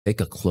Take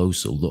a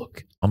closer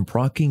look. I'm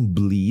proccing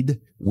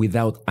bleed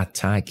without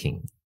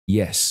attacking.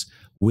 Yes,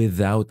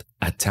 without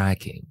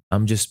attacking.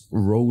 I'm just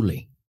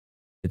rolling.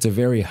 It's a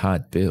very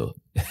hot build.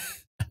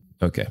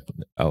 Okay,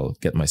 I'll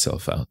get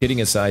myself out.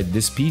 Kidding aside,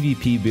 this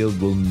PvP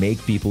build will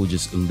make people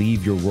just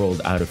leave your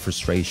world out of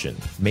frustration.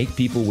 Make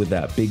people with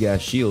that big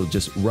ass shield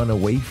just run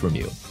away from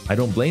you. I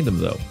don't blame them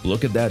though.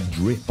 Look at that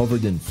drip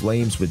covered in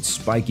flames with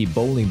spiky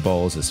bowling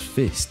balls as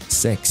fists.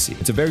 Sexy.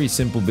 It's a very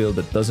simple build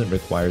that doesn't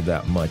require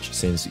that much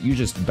since you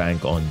just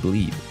bank on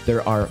bleed.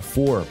 There are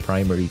 4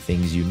 primary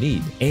things you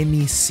need.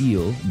 Any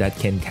seal that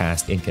can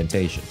cast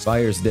incantations.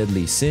 Fire's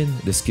Deadly Sin,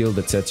 the skill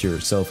that sets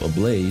yourself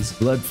ablaze.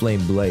 Blood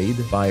Flame Blade,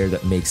 fire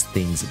that makes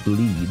things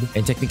bleed.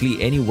 And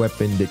technically any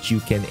weapon that you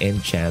can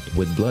enchant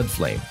with Blood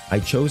Flame. I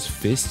chose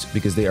fists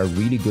because they are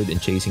really good in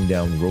chasing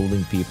down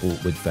rolling people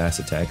with fast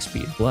attack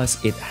speed.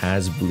 Plus it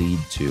has bleed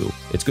too.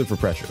 It's good for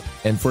pressure.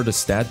 And for the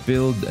stat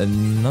build,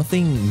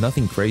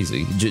 nothing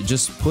crazy.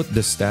 Just put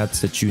the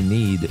stats that you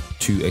need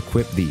to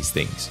equip these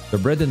things. The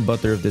bread and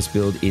butter of this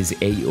build is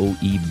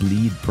AoE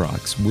bleed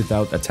procs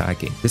without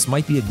attacking. This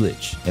might be a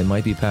glitch and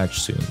might be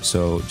patched soon,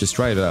 so just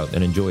try it out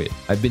and enjoy it.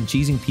 I've been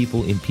cheesing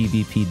people in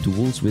PvP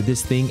duels with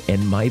this thing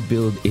and my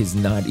build is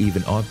not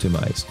even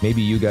optimized.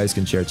 Maybe you guys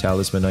can share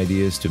talisman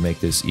ideas to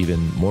make this even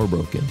more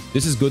broken.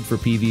 This is good for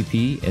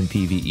PvP and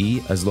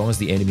PvE as long as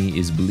the enemy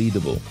is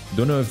bleedable.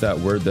 Don't know if that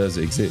word does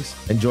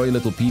exist. Enjoy a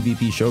little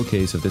PvP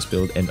showcase of this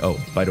build, and oh,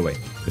 by the way,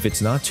 if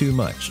it's not too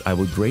much, I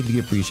would greatly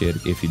appreciate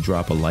it if you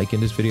drop a like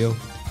in this video.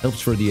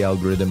 Helps for the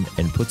algorithm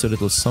and puts a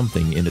little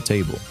something in the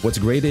table. What's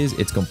great is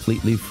it's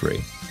completely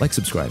free. Like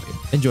subscribing.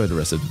 Enjoy the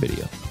rest of the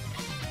video.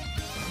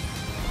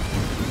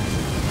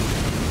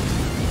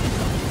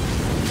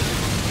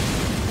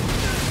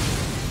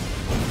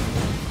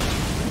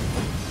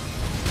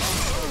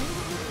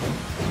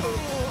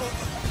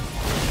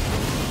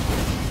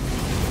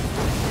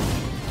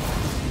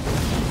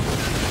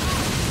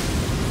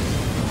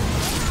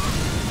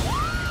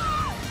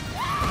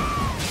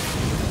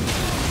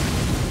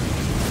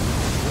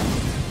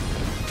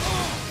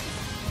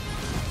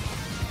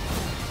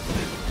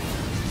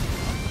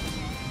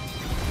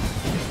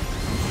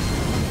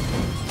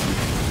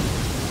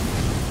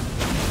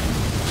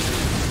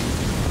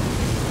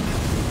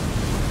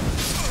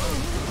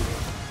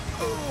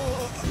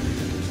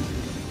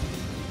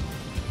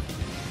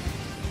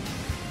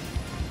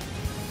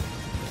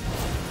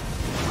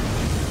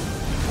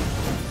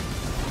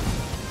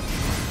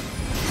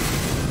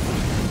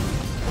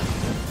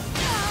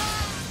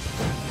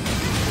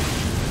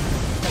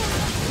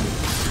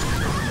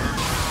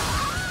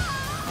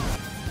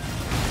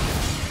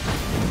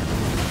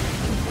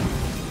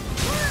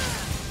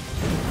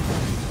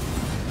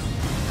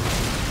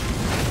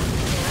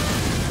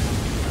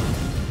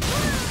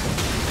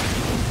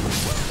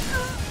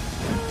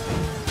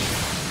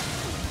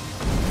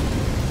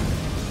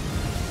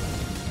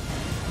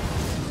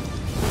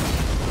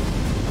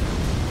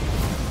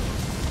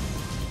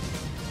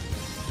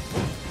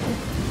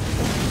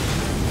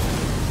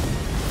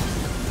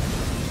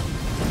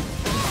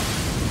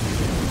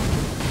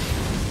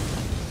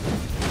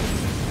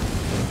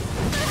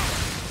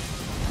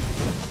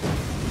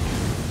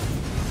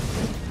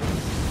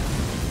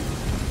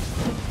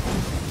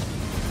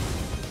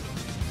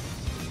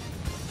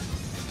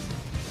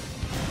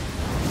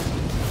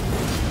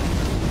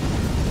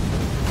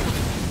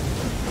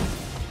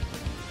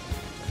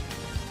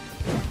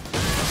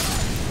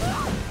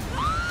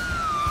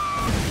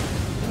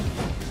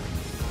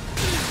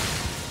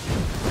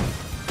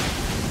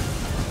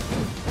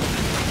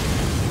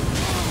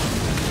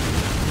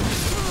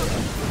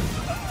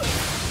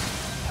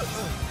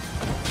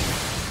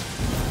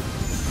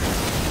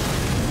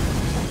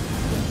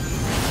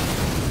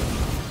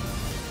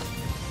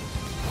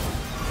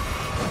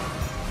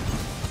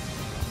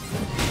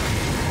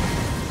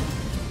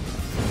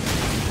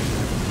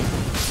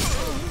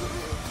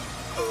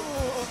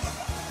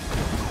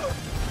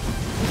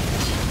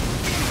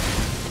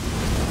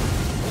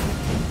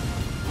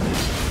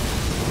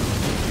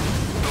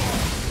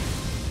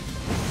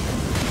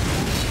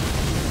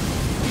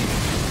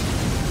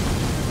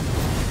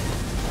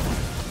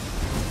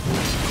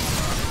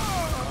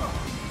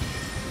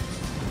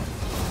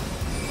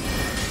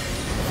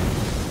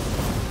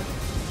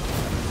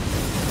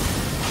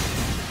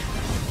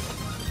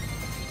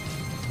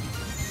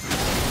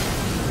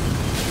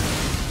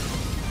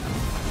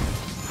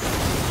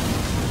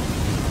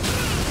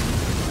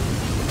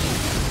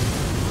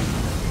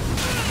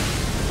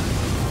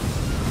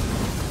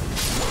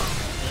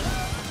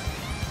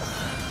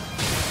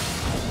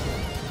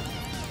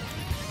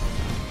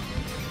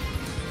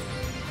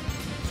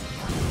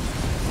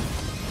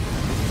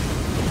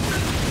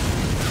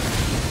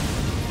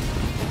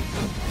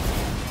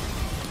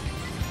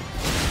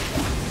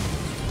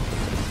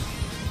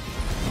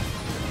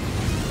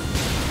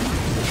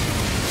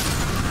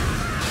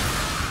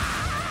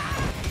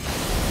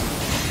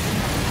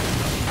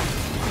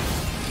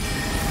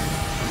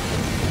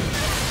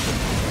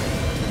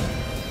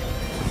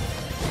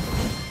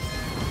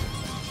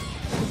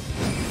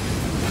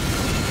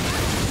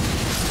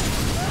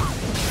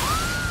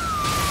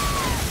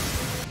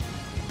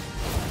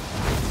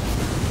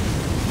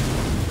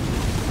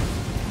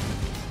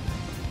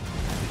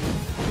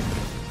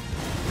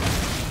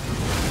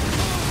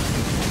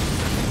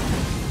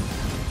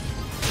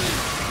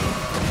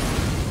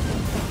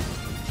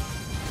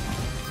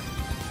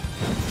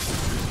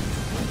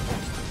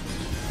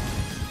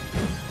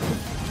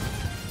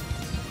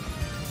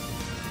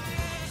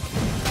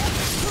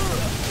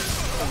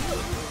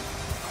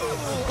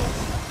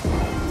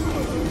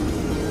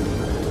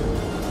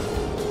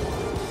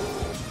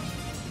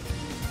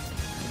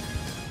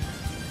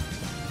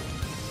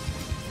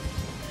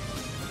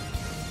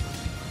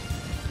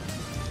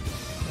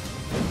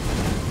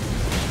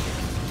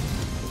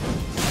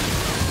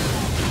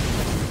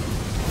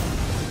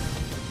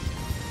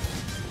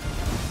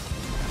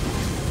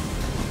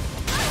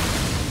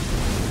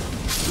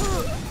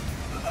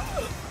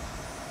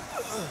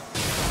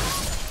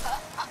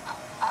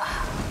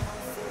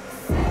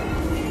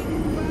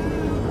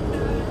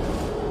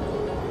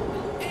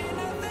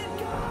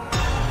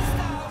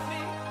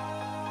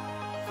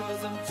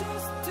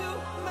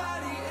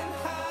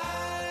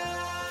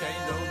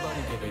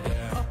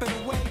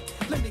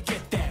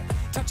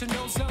 such a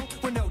no-zone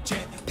with no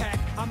jetpack.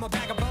 I'm a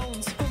bag of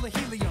bones full of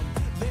helium.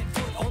 Lit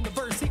foot on the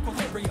verse,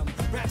 equilibrium.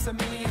 Raps a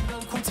million,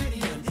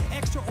 quotidian.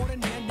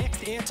 Extraordinary,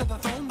 next heir to the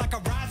throne like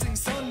a